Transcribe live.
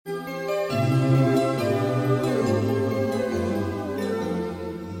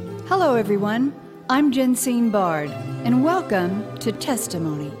everyone. I'm Jensine Bard, and welcome to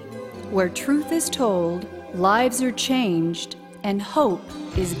Testimony, where truth is told, lives are changed, and hope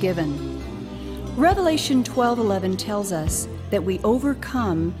is given. Revelation 12:11 tells us that we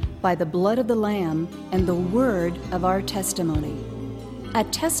overcome by the blood of the Lamb and the word of our testimony. A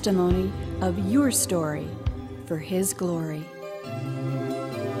testimony of your story for His glory.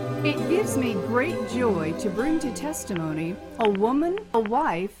 It gives me great joy to bring to testimony a woman, a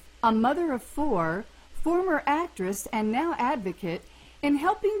wife, a mother of four, former actress and now advocate in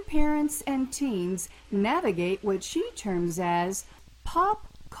helping parents and teens navigate what she terms as pop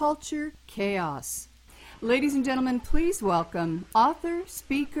culture chaos. Ladies and gentlemen, please welcome author,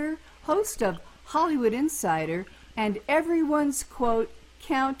 speaker, host of Hollywood Insider, and everyone's quote,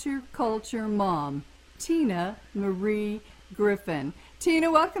 counterculture mom, Tina Marie Griffin. Tina,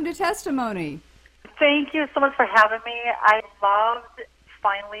 welcome to Testimony. Thank you so much for having me. I loved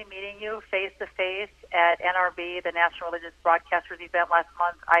finally meeting you face-to-face at NRB, the National Religious Broadcasters event last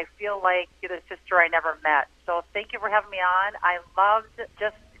month. I feel like you're the sister I never met. So thank you for having me on. I loved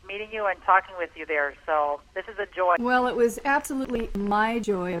just meeting you and talking with you there. So this is a joy. Well, it was absolutely my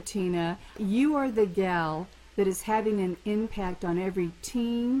joy, Tina. You are the gal that is having an impact on every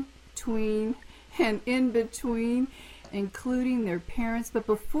teen, tween, and in between, including their parents. But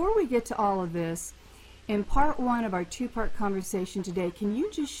before we get to all of this, in part one of our two-part conversation today, can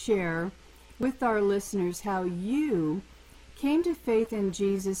you just share with our listeners how you came to faith in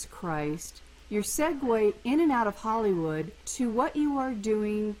Jesus Christ, your segue in and out of Hollywood to what you are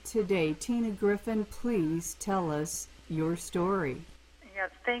doing today? Tina Griffin, please tell us your story.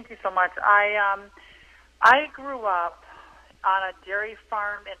 Yes, thank you so much. I grew up on a dairy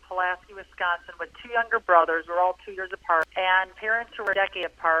farm in Pulaski, Wisconsin with two younger brothers. We're all 2 years apart, and parents who were a decade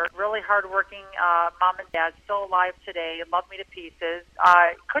apart, really hardworking mom and dad, still alive today, love me to pieces.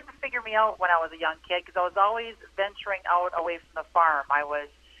 Couldn't figure me out when I was a young kid because I was always venturing out away from the farm. I was,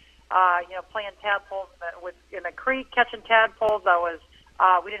 playing tadpoles in the creek, catching tadpoles.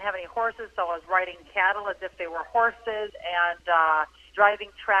 We didn't have any horses, so I was riding cattle as if they were horses and driving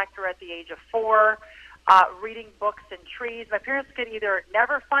tractor at the age of 4. Reading books in trees. My parents could either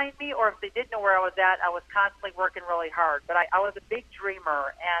never find me, or if they didn't know where I was at, I was constantly working really hard. But I was a big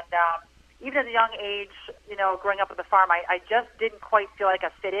dreamer, and even at a young age, growing up at the farm, I just didn't quite feel like I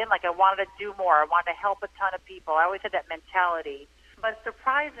fit in, like I wanted to do more. I wanted to help a ton of people. I always had that mentality. But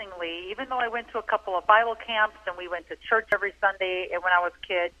surprisingly, even though I went to a couple of Bible camps and we went to church every Sunday and when I was a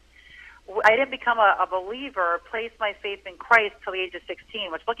kid, I didn't become a believer, place my faith in Christ till the age of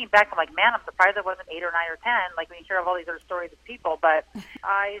 16, which looking back, I'm like, man, I'm surprised I wasn't 8 or 9 or 10, like when you hear of all these other stories of people. But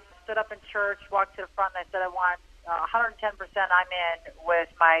I stood up in church, walked to the front, and I said, I want 110% I'm in with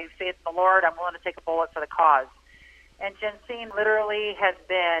my faith in the Lord. I'm willing to take a bullet for the cause. And Jensine literally has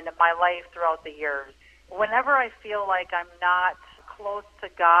been my life throughout the years. Whenever I feel like I'm not close to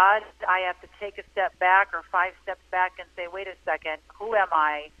God, I have to take a step back or 5 steps back and say, wait a second, who am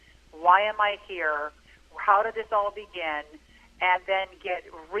I? Why am I here? How did this all begin? And then get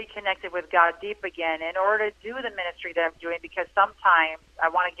reconnected with God deep again in order to do the ministry that I'm doing, because sometimes I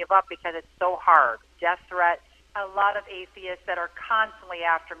want to give up because it's so hard. Death threats, a lot of atheists that are constantly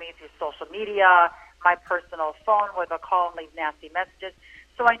after me through social media, my personal phone where they'll call and leave nasty messages.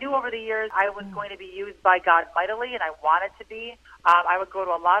 So I knew over the years I was going to be used by God mightily, and I wanted to be. I would go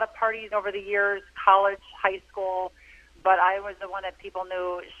to a lot of parties over the years, college, high school, but I was the one that people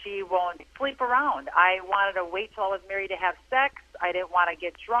knew she won't sleep around. I wanted to wait till I was married to have sex. I didn't want to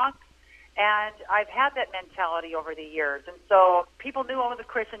get drunk. And I've had that mentality over the years. And so people knew I was a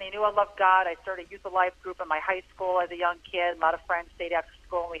Christian. They knew I loved God. I started a Youth Alive group in my high school as a young kid. A lot of friends stayed after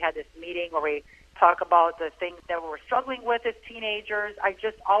school, and we had this meeting where we talk about the things that we were struggling with as teenagers. I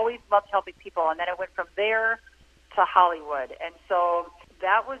just always loved helping people. And then it went from there to Hollywood. And so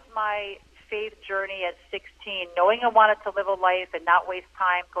that was my faith journey at 16, knowing I wanted to live a life and not waste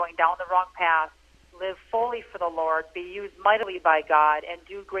time going down the wrong path, live fully for the Lord, be used mightily by God, and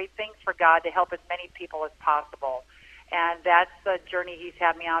do great things for God to help as many people as possible. And that's the journey He's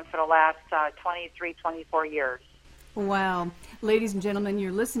had me on for the last 23, 24 years. Wow. Ladies and gentlemen,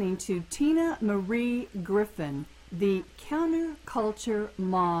 you're listening to Tina Marie Griffin, the counterculture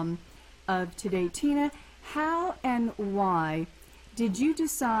mom of today. Tina, how and why did you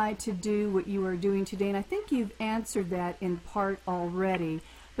decide to do what you are doing today? And I think you've answered that in part already,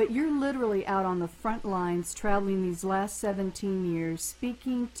 but you're literally out on the front lines traveling these last 17 years,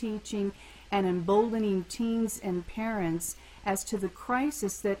 speaking, teaching, and emboldening teens and parents as to the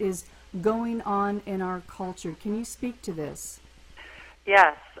crisis that is going on in our culture. Can you speak to this?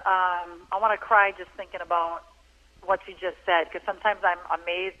 Yes. I want to cry just thinking about what you just said, because sometimes I'm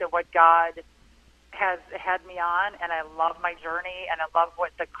amazed at what God has had me on, and I love my journey, and I love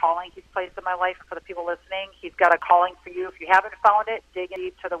what the calling He's placed in my life. For the people listening, He's got a calling for you. If you haven't found it, dig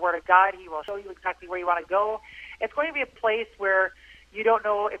deep to the Word of God. He will show you exactly where you want to go. It's going to be a place where you don't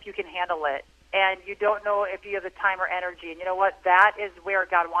know if you can handle it, and you don't know if you have the time or energy. And you know what? That is where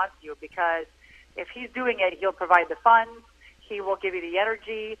God wants you, because if He's doing it, He'll provide the funds. He will give you the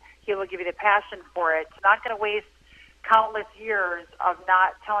energy. He will give you the passion for it. It's not going to waste countless years of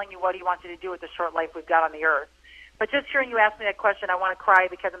not telling you what He wants you to do with the short life we've got on the earth. But just hearing you ask me that question, I want to cry,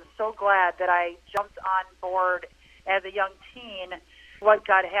 because I'm so glad that I jumped on board as a young teen what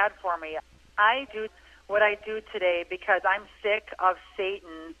God had for me. I do what I do today because I'm sick of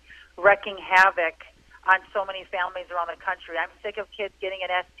Satan wreaking havoc on so many families around the country. I'm sick of kids getting an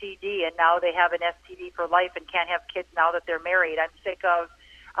STD, and now they have an STD for life and can't have kids now that they're married. I'm sick of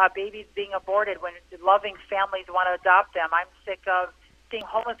babies being aborted when loving families want to adopt them. I'm sick of seeing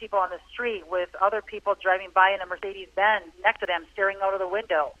homeless people on the street with other people driving by in a Mercedes-Benz next to them, staring out of the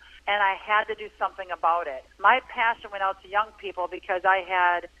window. And I had to do something about it. My passion went out to young people because I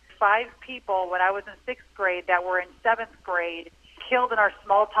had 5 people when I was in 6th grade that were in 7th grade killed in our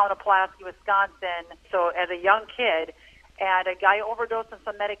small town of Pulaski, Wisconsin. So as a young kid, and a guy overdosed on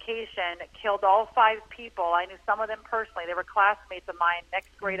some medication, killed all 5 people. I knew some of them personally. They were classmates of mine,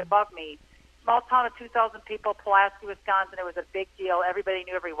 next grade above me. Small town of 2,000 people, Pulaski, Wisconsin. It was a big deal. Everybody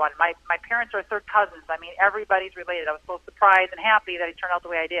knew everyone. My parents are third cousins. I mean, everybody's related. I was so surprised and happy that it turned out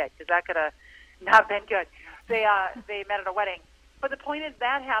the way I did, because that could have not been good. They met at a wedding. But the point is,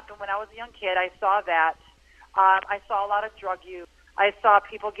 that happened when I was a young kid. I saw that. I saw a lot of drug use. I saw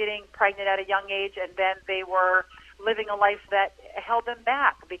people getting pregnant at a young age, and then they were living a life that held them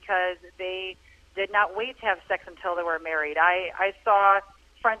back because they did not wait to have sex until they were married. I saw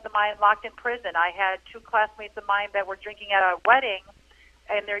friends of mine locked in prison. I had 2 classmates of mine that were drinking at a wedding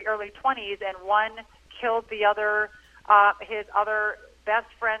in their early 20s, and one killed the other, his other best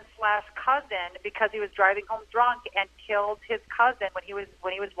friend / cousin, because he was driving home drunk, and killed his cousin when he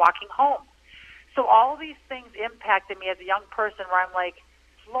was walking home. So all these things impacted me as a young person, where I'm like,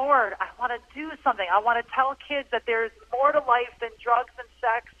 Lord, I want to do something. I want to tell kids that there's more to life than drugs and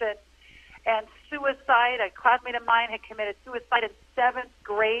sex and suicide. A classmate of mine had committed suicide in 7th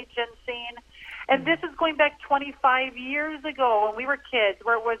grade, Jensine. And this is going back 25 years ago when we were kids,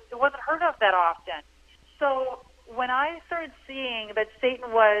 where it wasn't heard of that often. So when I started seeing that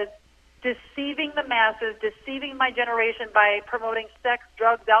Satan was deceiving the masses, deceiving my generation by promoting sex,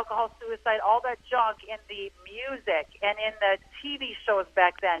 drugs, alcohol, suicide, all that junk in the music and in the TV shows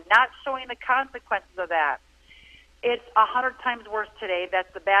back then, not showing the consequences of that. It's 100 times worse today.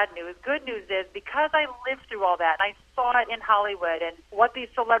 That's the bad news. Good news is, because I lived through all that, and I saw it in Hollywood, and what these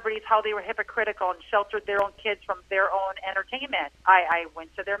celebrities, how they were hypocritical and sheltered their own kids from their own entertainment. I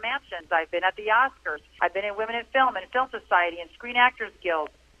went to their mansions. I've been at the Oscars. I've been in Women in Film and Film Society and Screen Actors Guild.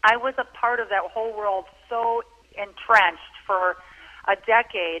 I was a part of that whole world, so entrenched for a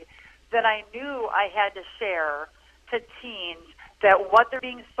decade that I knew I had to share to teens that what they're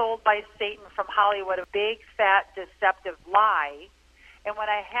being sold by Satan from Hollywood, a big, fat, deceptive lie. And when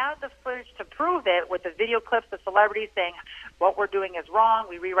I had the footage to prove it, with the video clips of celebrities saying what we're doing is wrong,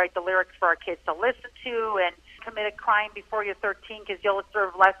 we rewrite the lyrics for our kids to listen to, and commit a crime before you're 13 because you'll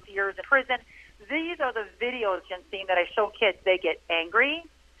serve less years in prison. These are the videos, Jensine, that I show kids. They get angry.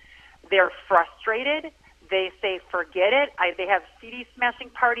 They're frustrated. They say, forget it. They have CD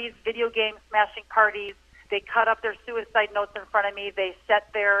smashing parties, video game smashing parties. They cut up their suicide notes in front of me. They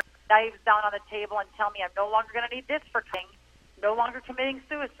set their knives down on the table and tell me I'm no longer going to need this for king, no longer committing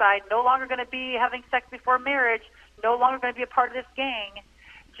suicide, no longer going to be having sex before marriage, no longer going to be a part of this gang.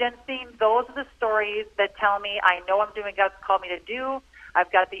 Jensine, those are the stories that tell me I know I'm doing God's called me to do.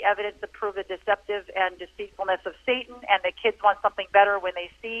 I've got the evidence to prove the deceptive and deceitfulness of Satan, and the kids want something better when they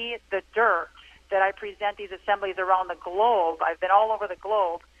see the dirt that I present these assemblies around the globe. I've been all over the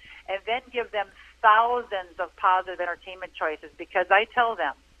globe, and then give them thousands of positive entertainment choices, because I tell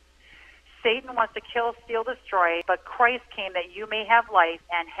them, Satan wants to kill, steal, destroy, but Christ came that you may have life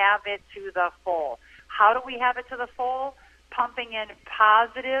and have it to the full. How do we have it to the full? Pumping in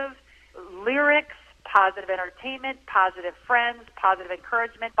positive lyrics, positive entertainment, positive friends, positive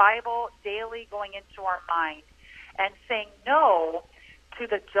encouragement, Bible daily going into our mind, and saying no to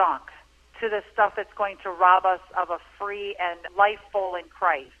the junk, to the stuff that's going to rob us of a free and life full in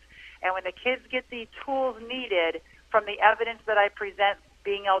Christ. And when the kids get the tools needed from the evidence that I present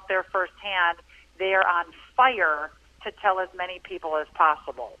being out there firsthand, they are on fire to tell as many people as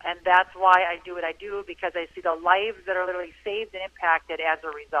possible. And that's why I do what I do, because I see the lives that are literally saved and impacted as a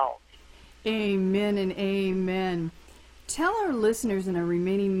result. Amen and amen. Tell our listeners in our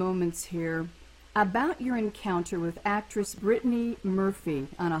remaining moments here about your encounter with actress Brittany Murphy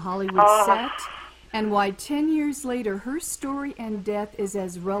on a Hollywood set, and why 10 years later her story and death is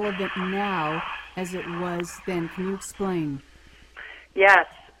as relevant now as it was then. Can you explain? Yes,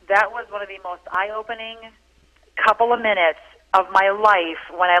 that was one of the most eye-opening couple of minutes of my life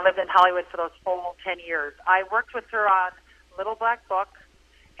when I lived in Hollywood for those full 10 years. I worked with her on Little Black Book,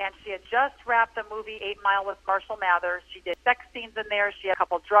 and she had just wrapped the movie 8 Mile with Marshall Mathers. She did sex scenes in there. She had a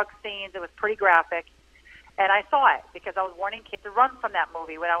couple drug scenes. It was pretty graphic. And I saw it because I was warning kids to run from that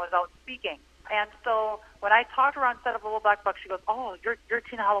movie when I was out speaking. And so when I talked to her on set of Little Black Book, she goes, "Oh, you're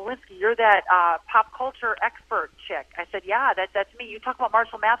Tina Holowinski. You're that pop culture expert chick." I said, "Yeah, that's me. You talk about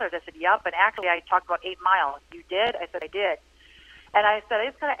Marshall Mathers." I said, "Yep, and actually I talked about 8 Mile. You did?" I said, "I did." And I said, "I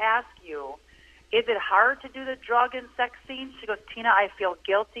just got to ask you, is it hard to do the drug and sex scenes?" She goes, "Tina, I feel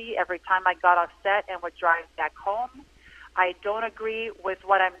guilty every time I got off set and would drive back home. I don't agree with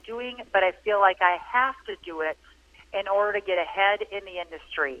what I'm doing, but I feel like I have to do it in order to get ahead in the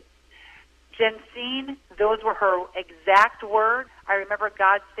industry." Jensine, those were her exact words. I remember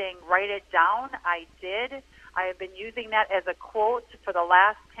God saying, "Write it down." I did. I have been using that as a quote for the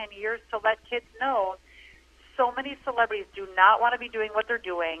last 10 years to let kids know so many celebrities do not want to be doing what they're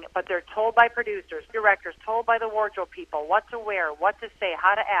doing, but they're told by producers, directors, told by the wardrobe people what to wear, what to say,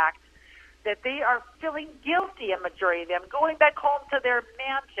 how to act, that they are feeling guilty, a majority of them, going back home to their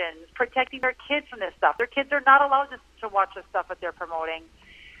mansions, protecting their kids from this stuff. Their kids are not allowed to watch the stuff that they're promoting,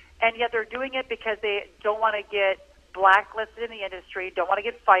 and yet they're doing it because they don't want to get blacklisted in the industry, don't want to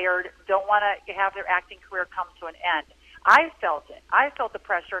get fired, don't want to have their acting career come to an end. I felt it. I felt the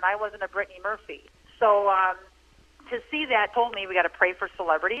pressure, and I wasn't a Brittany Murphy. So to see that told me we got to pray for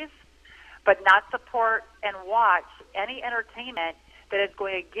celebrities, but not support and watch any entertainment that is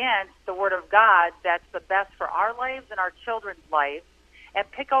going against the Word of God that's the best for our lives and our children's lives, and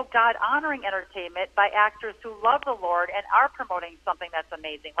pick out God-honoring entertainment by actors who love the Lord and are promoting something that's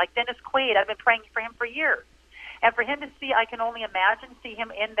amazing. Like Dennis Quaid, I've been praying for him for years. And for him to see, I can only imagine, see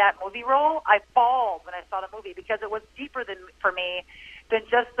him in that movie role, I bawled when I saw the movie because it was deeper for me than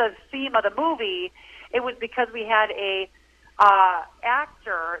just the theme of the movie. It was because we had a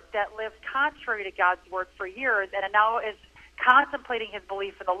actor that lived contrary to God's Word for years and now is contemplating his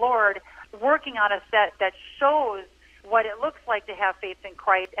belief in the Lord, working on a set that shows what it looks like to have faith in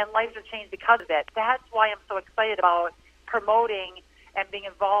Christ, and lives are changed because of it. That's why I'm so excited about promoting and being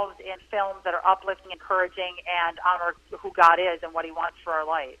involved in films that are uplifting, encouraging, and honor who God is and what He wants for our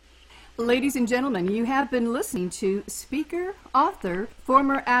life. Ladies and gentlemen, you have been listening to speaker, author,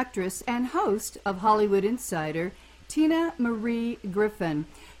 former actress, and host of Hollywood Insider, Tina Marie Griffin,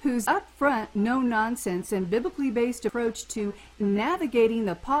 whose upfront, no-nonsense, and biblically-based approach to navigating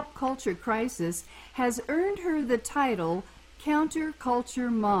the pop culture crisis has earned her the title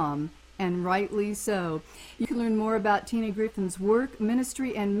Counterculture Mom, and rightly so. You can learn more about Tina Griffin's work,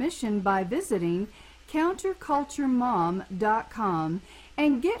 ministry, and mission by visiting counterculturemom.com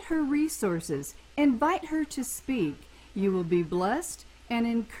and get her resources. Invite her to speak. You will be blessed and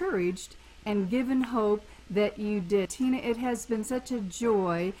encouraged and given hope that you did. Tina, it has been such a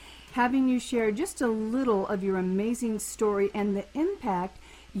joy having you share just a little of your amazing story and the impact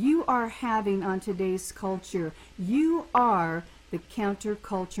you are having on today's culture. You are the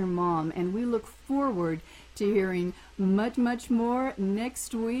Counterculture Mom, and we look forward to hearing much, much more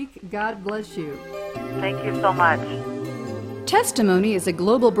next week. God bless you. Thank you so much. Testimony is a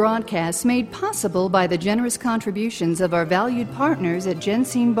global broadcast made possible by the generous contributions of our valued partners at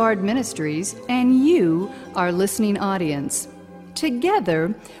Jensine Bard Ministries and you, our listening audience.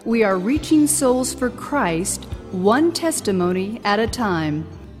 Together, we are reaching souls for Christ, one testimony at a time.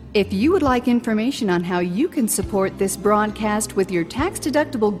 If you would like information on how you can support this broadcast with your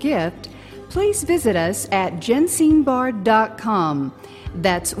tax-deductible gift, please visit us at jensinebard.com.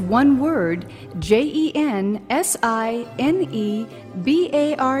 That's one word,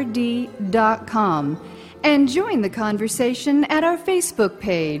 JENSINEBARD.com. And join the conversation at our Facebook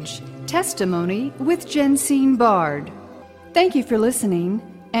page, Testimony with Jensine Bard. Thank you for listening,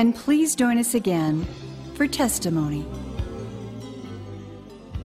 and please join us again for Testimony.